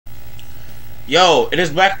Yo, it is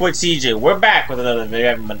Black Boy TJ. We're back with another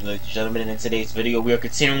video, ladies and gentlemen. In today's video, we are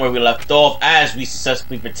continuing where we left off as we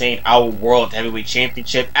successfully retained our World Heavyweight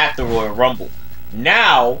Championship at the Royal Rumble.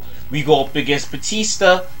 Now, we go up against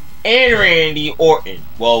Batista and Randy Orton.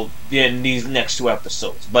 Well, in these next two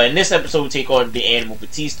episodes. But in this episode, we take on the Animal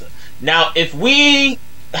Batista. Now, if we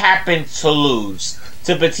happen to lose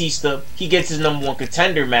to Batista, he gets his #1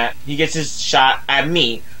 contender match. He gets his shot at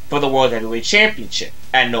me for the World Heavyweight Championship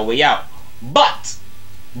at No Way Out. But,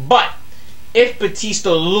 if Batista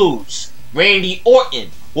lose, Randy Orton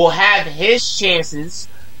will have his chances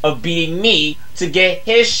of beating me to get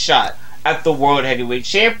his shot at the World Heavyweight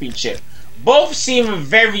Championship. Both seem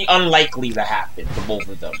very unlikely to happen for both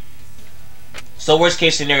of them. So worst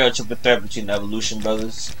case scenario, triple threat between the Evolution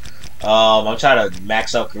brothers. I'm trying to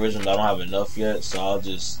max out charisma, but I don't have enough yet, so I'll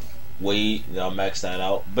just wait and I'll max that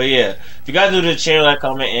out. But yeah, if you guys new to the channel, like,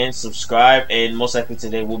 comment, and subscribe. And most likely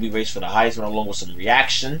today will be race for the highest one along with some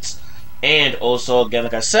reactions. And also, again,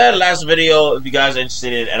 like I said last video, if you guys are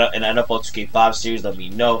interested in an NFL 2K5 series, let me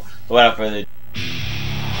know. But without further ado,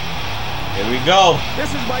 here we go. This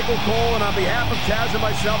is Michael Cole, and on behalf of Taz and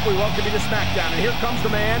myself, we welcome you to SmackDown. And here comes the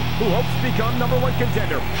man who hopes to become #1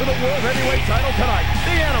 contender for the World Heavyweight title tonight,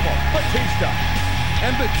 the Animal, Batista.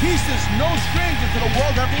 And Batista's no stranger to the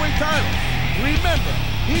World Heavyweight title. Remember,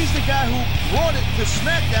 he's the guy who brought it to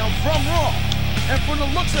SmackDown from Raw. And from the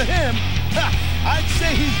looks of him, I'd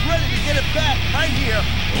say he's ready to get it back right here,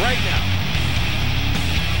 right now.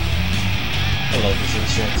 I love this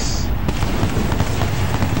entrance.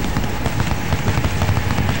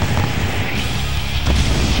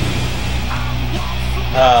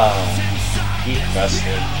 Keep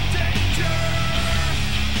wrestling.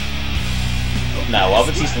 Nah, well,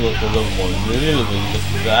 Batista look a little more.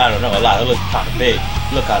 I don't know, a lot. He look kind of big.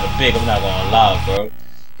 He look kind of big. I'm not gonna lie, bro.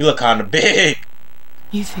 He look kind of big.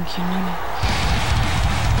 You think you know me?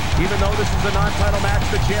 Even though this is a non-title match,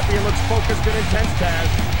 the champion looks focused and intense,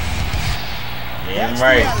 Taz. Yeah, I'm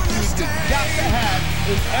right. That's the attitude you got to have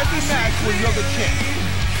in every match when you're the champ.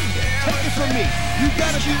 Take it from me. You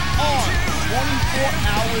gotta be on 24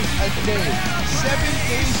 hours a day, 7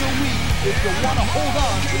 days a week if you want to hold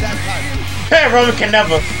on to that title. Hey, Roman can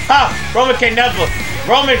never. Roman can never.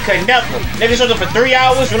 Roman can never. Niggas shows up for 3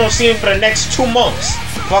 hours. We don't see him for the next 2 months.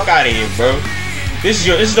 Fuck out of here, bro. This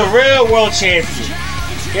is the real world champion.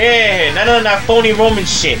 Yeah, none of that phony Roman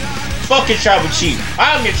shit. Fuck your tribal chief.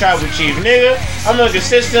 I'm your tribal chief, nigga. I'm gonna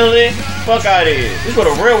consistently. Fuck out of here. This is what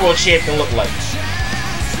a real world champion look like.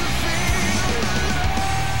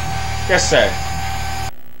 Yes, sir.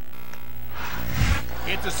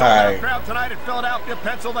 It's a sold-out crowd tonight in Philadelphia,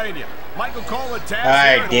 Pennsylvania. Michael Cole and Taz. All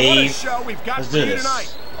right, Dave. What a show we've got for you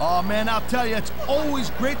tonight. Oh man, I'll tell you, it's always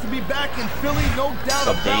great to be back in Philly. No doubt What's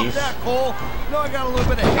up, about Dave? that, Cole. You know, I got a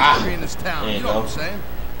little bit of history in this town. You know what I'm saying?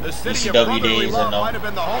 The city of ECW brotherly days, love I know. might have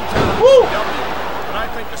been the hometown of ECW, but I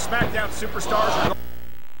think the SmackDown superstars are.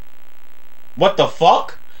 What the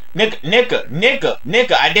fuck? Nigga,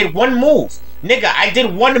 I did one move. Nigga, I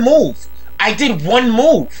did one move. I did one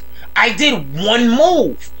move. I did one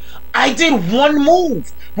move. I did one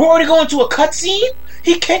move. We're already going to a cutscene?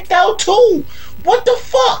 He kicked out too. What the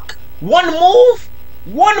fuck? One move?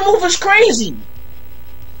 One move is crazy.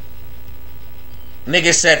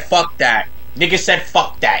 Nigga said fuck that. Nigga said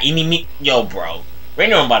fuck that. Yo, bro.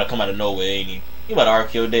 Randy Orton about to come out of nowhere, ain't he? He about to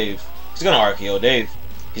RKO Dave. He's gonna RKO Dave.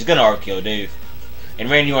 He's gonna RKO Dave. And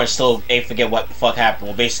Randy Orton still ain't forget what the fuck happened.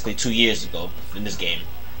 Well, basically 2 years ago in this game.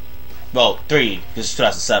 Well, 3, because it's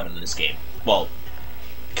 2007 in this game. Well,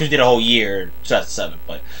 because we did a whole year in 2007,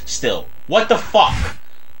 but still. What the fuck?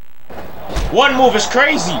 One move is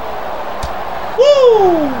crazy. Woo!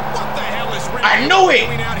 What the hell is Randy I knew it!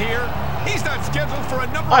 doing out here? He's not scheduled for a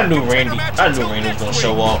number I knew one Randy. match I knew until Randy was gonna next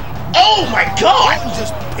show week. up. Oh my god! Orton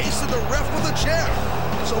just pasted the ref with a chair.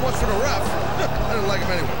 So much for the ref. I didn't like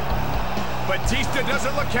him anyway. Batista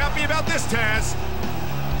doesn't look happy about this, Taz.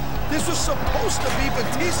 This was supposed to be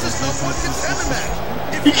Batista's #1 contender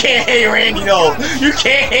match. You can't hate Randy though. You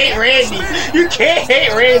can't hate Randy. You can't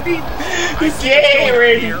hate Randy. You can't hate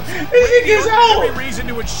Randy. This nigga's Every out. reason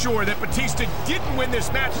to ensure that Batista didn't win this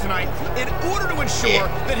match tonight in order to ensure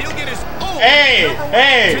that he'll get his own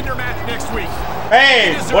 #1 contender match next week.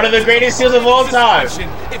 Hey, one of the greatest heels of all time.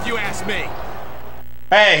 If you ask me.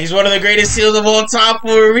 Hey, he's one of the greatest heels of all time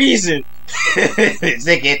for a reason. This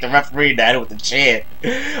nigga hit the referee down with the chair.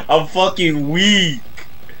 I'm fucking weak.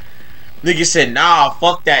 Nigga said, nah,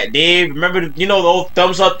 fuck that, Dave. Remember, you know the old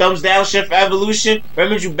thumbs up, thumbs down shit for Evolution?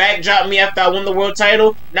 Remember you backdropped me after I won the world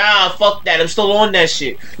title? Nah, fuck that. I'm still on that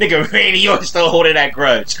shit. Nigga, Randy Orton still holding that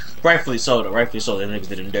grudge. Rightfully so, though. Rightfully so. Them niggas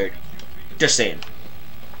did him dirty. Just saying.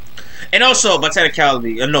 And also, by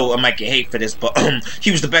technicality, I know I might get hate for this, but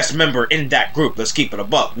he was the best member in that group. Let's keep it a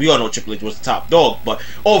buck. We all know Triple H was the top dog, but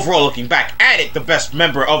overall, looking back at it, the best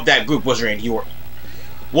member of that group was Randy Orton.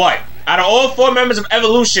 What? Out of all 4 members of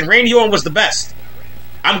Evolution, Randy Orton was the best.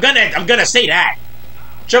 I'm gonna say that.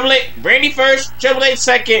 Triple H, Randy first, Triple H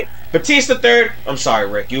second, Batista third. I'm sorry,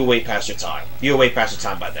 Rick. You were way past your time. You were way past your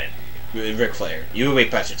time by then. Ric Flair. You were way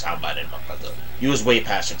past your time by then, my brother. You was way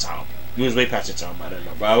past your time. You was way past your time by then,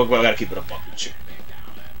 my brother. I gotta keep it a buck with you.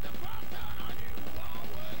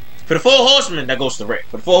 For the 4 horsemen, that goes to Rick.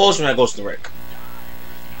 For the 4 horsemen, that goes to Rick.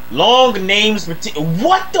 Long names.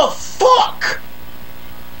 What the fuck?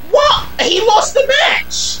 What? He lost the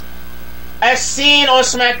match. As seen on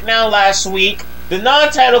SmackDown last week, the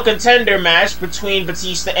non-title contender match between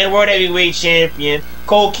Batista and World Heavyweight Champion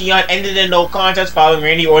Cole Keon ended in no contest following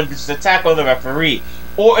Randy Orton's attack on the referee.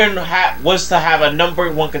 Orton was to have a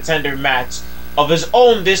 #1 contender match of his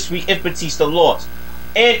own this week if Batista lost.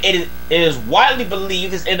 And it is widely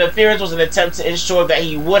believed his interference was an attempt to ensure that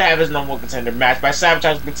he would have his #1 contender match by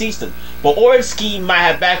sabotaging Batista. But Orton's scheme might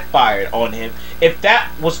have backfired on him. If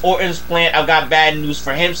that was Orton's plan, I've got bad news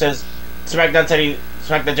for him, says SmackDown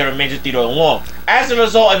General Manager Theodore Long. As a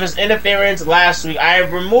result of his interference last week, I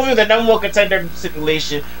am removing the #1 contender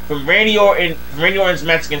stipulation from Randy Orton's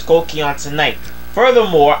match against Cole Keon tonight.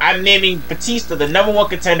 Furthermore, I'm naming Batista the #1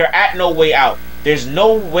 contender at No Way Out. There's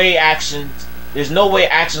no way actions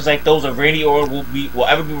like those of Randy Orton will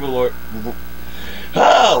ever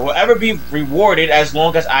be rewarded as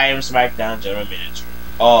long as I am SmackDown General Manager.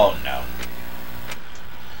 Oh no.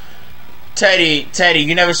 Teddy,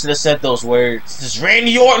 you never should have said those words. This is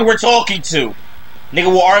Randy Orton we're talking to.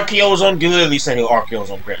 Nigga will RKO his own, literally said he'll RKO his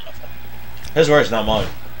own grandmother. His words, not mine.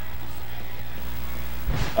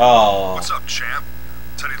 Oh. What's up, champ?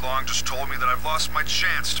 Teddy Long just told me that I've lost my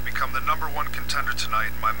chance to become the #1 contender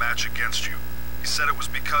tonight in my match against you. He said it was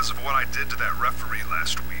because of what I did to that referee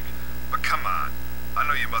last week. But come on, I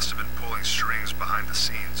know you must have been pulling strings behind the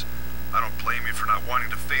scenes. I don't blame you for not wanting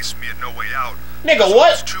to face me at No Way Out. Nigga,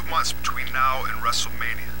 what? It's 2 months between now and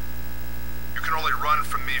WrestleMania. You can only run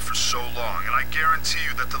from me for so long, and I guarantee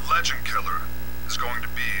you that the Legend Killer is going to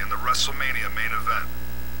be in the WrestleMania main event,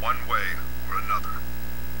 one way or another.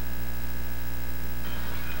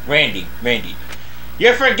 Randy,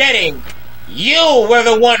 you're forgetting you were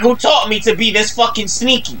the one who taught me to be this fucking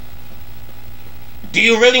sneaky. Do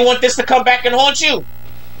you really want this to come back and haunt you?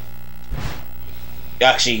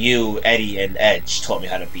 Actually, you, Eddie, and Edge taught me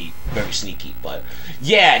how to be very sneaky, but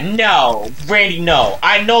yeah, no, Randy, no.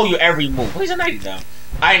 I know your every move. He's a knight now.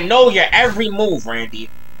 I know your every move, Randy.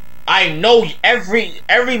 I know every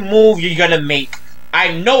move you're gonna make. I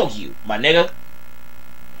know you, my nigga.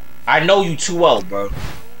 I know you too well, bro.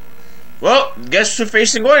 Well, guess who's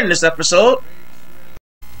facing Orton this episode?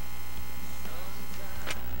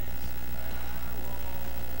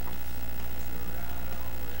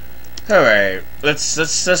 Alright, let's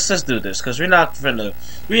do this, cause we're not finna.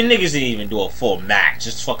 We niggas didn't even do a full match.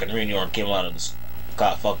 Just fucking Randy Orton came out of this,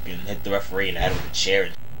 got fucking hit the referee in the head with a chair.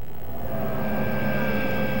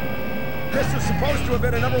 This is supposed to have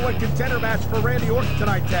been a #1 contender match for Randy Orton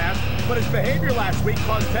tonight, Taz, but his behavior last week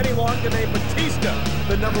caused Teddy Long to name Batista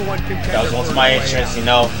the #1 contender. That was once my interest, you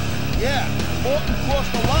know. Yeah, Orton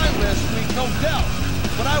crossed the line last week, no doubt.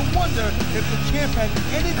 But I wonder if the champ had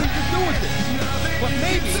anything to do with it. But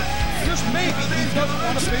maybe, just maybe, he doesn't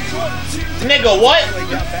want to face Orton. Nigga, what? He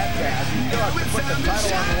got that, Taz. He still has to put the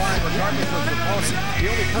title on the line regardless of his opponent. The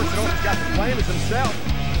only person Orton's got to blame is himself.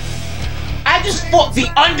 I just fought The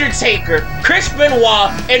Undertaker, Chris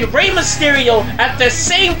Benoit, and Rey Mysterio at the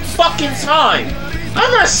same fucking time.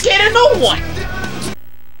 I'm not scared of no one.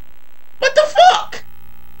 What the fuck?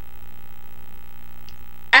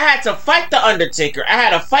 I had to fight The Undertaker, I had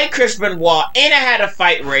to fight Chris Benoit, and I had to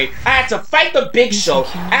fight Rey. I had to fight The Big Show.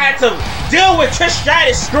 I had to deal with Trish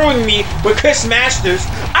Stratus screwing me with Chris Masters.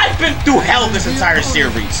 I've been through hell this entire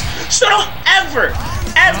series. So don't ever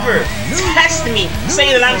test me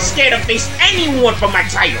saying that I'm scared to face anyone for my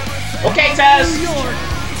title. Okay, Taz?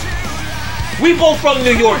 We both from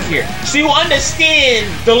New York here, so you understand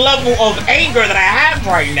the level of anger that I have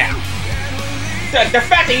right now. The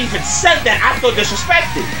fact that you even said that, I feel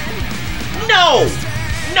disrespected.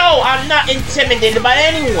 No, I'm not intimidated by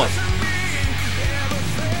anyone.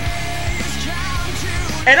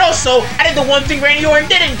 And also, I did the one thing Randy Orton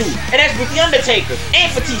didn't do, and that's with The Undertaker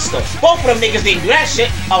and Batista. Both of them niggas didn't do that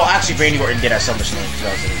shit. Oh, actually, Randy Orton did at SummerSlam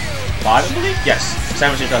 2005, I believe? Yes,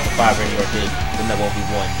 SummerSlam 2005, Randy Orton did the number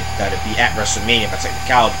 1v1 that would be at WrestleMania by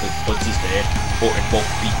technicality, because Batista and Orton both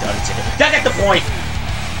beat The Undertaker. Y'all get the point.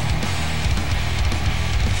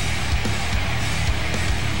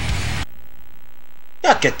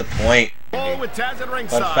 Y'all get the point. Fun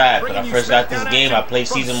fact, when I first got this game, I played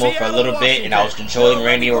season mode for a little bit, and I was controlling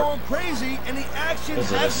Randy Orton.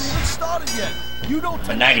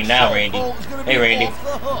 I'm 90 now, Randy. Hey, Randy.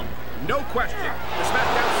 No question. The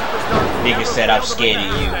SmackDown superstar Nigga said I'm scared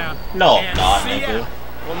of you. No, I'm not, nigga.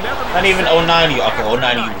 Not even 09 you. Okay,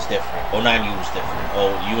 09 you was different. 09 you was different.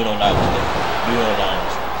 Oh, you and 09 was different. You and 09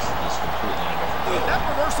 was completely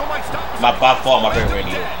different. By far my favorite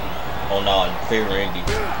Randy. Oh no, favorite Randy.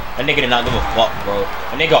 That nigga did not give a fuck, bro.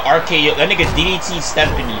 That nigga RKO, that nigga DDT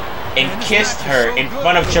Stephanie and kissed her in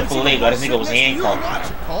front of Triple H while this nigga was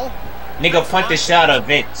handcuffed. Nigga punched the shit out of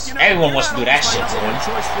Vince. Everyone wants to do that shit to him.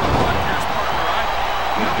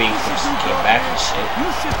 Big person came back and shit.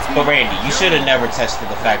 But Randy, you should have never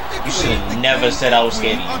tested the fact. You should have never said I was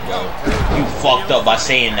scared of you, bro. You fucked up by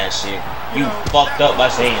saying that shit. You fucked up by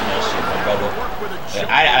saying that shit, my brother.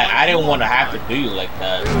 I didn't want to have to do you like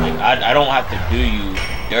that. Like I don't have to do you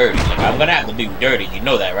dirty. Like I'm gonna have to do you dirty. You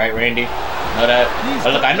know that, right, Randy? You know that?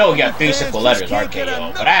 But look, I know you got 3 simple letters,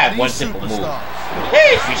 RKO, but I have 1 simple move.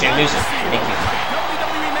 Hey, featuring music. Thank you.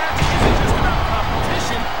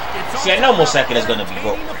 See, I know most second is gonna be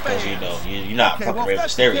broke because you know you're not fucking Rey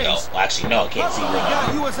Mysterio. Well, actually, no, I can't see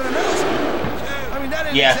right now.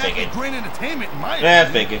 Yeah, I figured. Yeah, I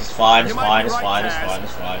figured. It's fine. It's fine. It's fine. It's fine.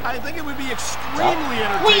 It's fine. I think it would be extremely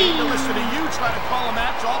entertaining to listen to you try to call a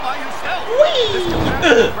match all by yourself. This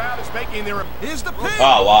competitive crowd is making their. Here's the pin.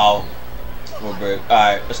 Oh wow. We're big. All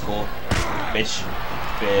right, that's cool. Bitch,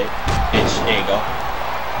 bitch. There you go.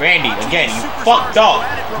 Randy, again, you fucked up.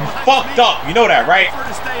 You fucked up. You know that, right?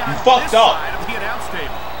 You fucked up.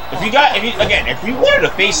 If you wanted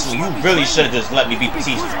to face me, you really should have just let me beat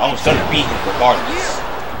Batista. I was gonna beat him regardless.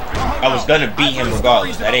 I was gonna beat him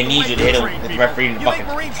regardless. I didn't need you to hit him with the referee in the fucking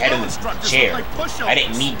head of the chair. I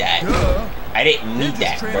didn't need that. I didn't need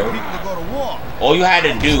that, bro. All you had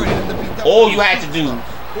to do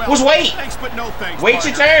was wait. Wait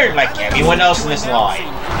your turn, like everyone else in this line.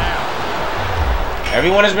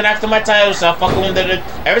 Everyone has been after my title, so I'm fucking with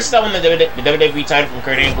ever since I won the WWE title from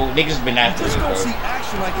Kurt Angle, niggas been after me, bro.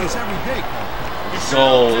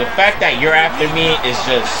 So the fact that you're after me is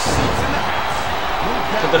just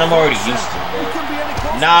something I'm already used to, bro.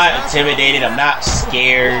 I'm not intimidated, I'm not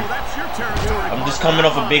scared. I'm just coming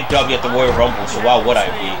off a big W at the Royal Rumble, so why would I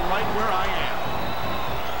be?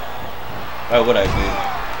 Why would I be?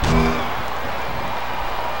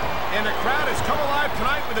 And the crowd has come alive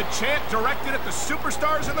tonight with a chant directed at the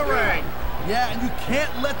superstars in the ring. Yeah, and you can't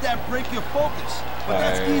let that break your focus. But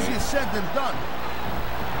that's easier said than done.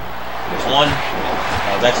 There's one.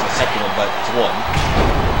 Oh, that's the second one, but it's one.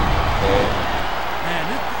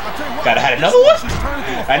 Gotta have another one?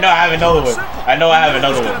 I know I have another one. I know I have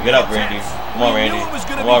another one. Get up, Randy. Come on, Randy.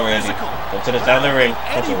 Come on, Randy. Go to the down the ring.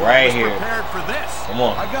 Come to right here. Come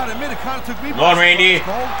on. Come on, Randy.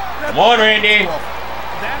 Come on, Randy.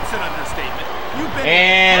 That's an understatement.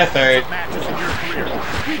 And a third.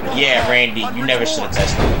 Yeah, Randy, you never should have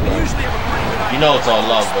tested me, bro. You know it's all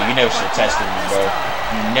love, but you never should have tested me, bro.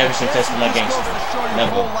 You never should have tested my gangster.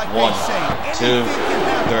 Never. 1, 2,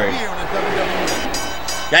 3.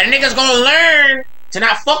 That nigga's gonna learn to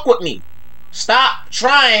not fuck with me. Stop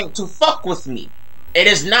trying to fuck with me. It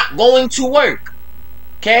is not going to work.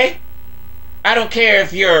 Okay? I don't care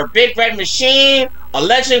if you're a big red machine, a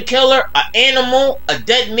legend killer, an animal, a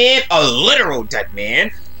dead man, a literal dead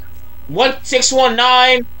man.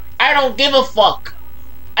 1619, I don't give a fuck.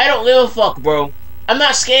 I don't give a fuck, bro. I'm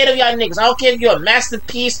not scared of y'all niggas. I don't care if you're a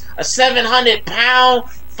masterpiece, a 700-pound,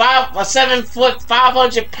 a 7-foot,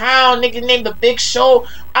 500-pound nigga named The Big Show.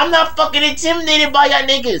 I'm not fucking intimidated by y'all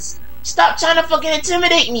niggas. Stop trying to fucking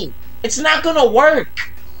intimidate me. It's not gonna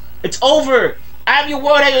work. It's over. I'm your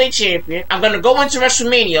World Heavyweight Champion. I'm going to go into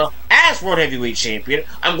WrestleMania as World Heavyweight Champion.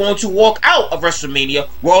 I'm going to walk out of WrestleMania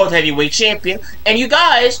World Heavyweight Champion. And you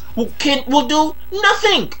guys will do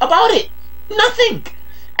nothing about it. Nothing.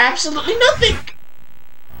 Absolutely nothing.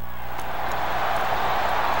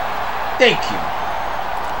 Thank you.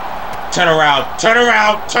 Turn around. Turn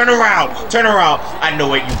around. Turn around. Turn around. I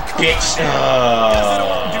know it, you bitch.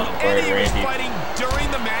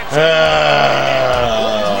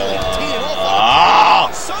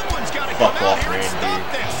 Fuck off, Randy.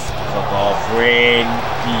 Fuck off, Randy.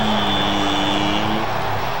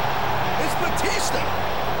 It's Batista.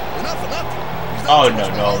 Enough for nothing. Oh,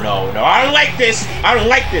 no. I don't like this. I don't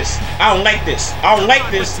like this. I don't like this. I don't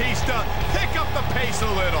like this. Batista, pick up the pace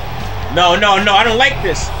a little. No. I don't like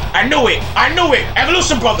this. I knew it.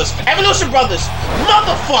 Evolution Brothers.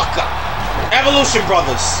 Motherfucker. Evolution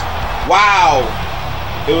Brothers. Wow.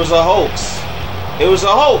 It was a hoax.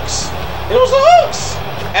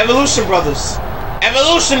 Evolution Brothers.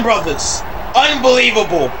 Evolution Brothers.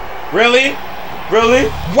 Unbelievable. Really? Really?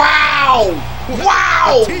 Wow!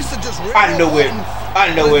 Wow! I knew it.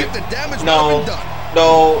 I knew it. No.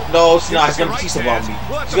 No, no, it's not. He's gonna Batista bomb me.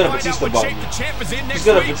 He's gonna Batista bomb me. He's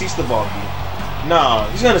gonna Batista bomb me. Nah,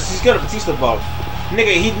 he's gonna Batista bomb me.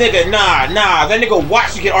 Nah. That nigga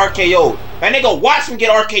watch me get RKO'd. That nigga watch me get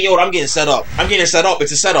RKO'd. I'm getting set up. I'm getting set up.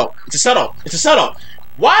 It's a setup. It's a setup. It's a setup.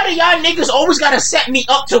 Why do y'all niggas always gotta set me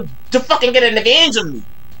up to fucking get an advantage of me?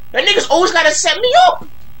 That niggas always gotta set me up.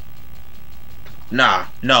 Nah,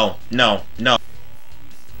 no.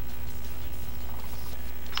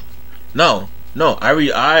 No,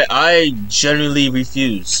 I genuinely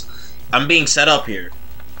refuse. I'm being set up here.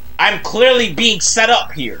 I'm clearly being set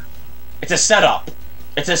up here. It's a setup.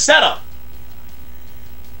 It's a setup.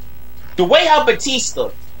 The way how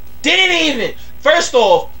Batista didn't even. First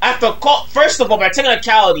off, by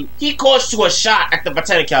technicality, he caused you a shot. By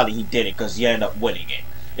technicality, he did it because he ended up winning it.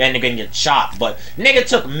 That nigga didn't get shot, but nigga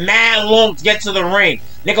took mad long to get to the ring.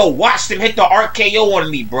 Nigga watched him hit the RKO on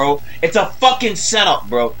me, bro. It's a fucking setup,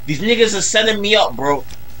 bro. These niggas are setting me up, bro.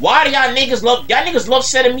 Why do y'all niggas love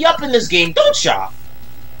setting me up in this game, don't y'all?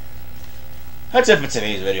 That's it for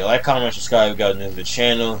today's video. Like, comment, subscribe if you guys are new to the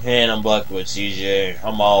channel. And I'm Black with CJ.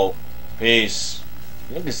 I'm out. Peace.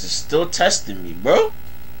 Niggas is still testing me, bro.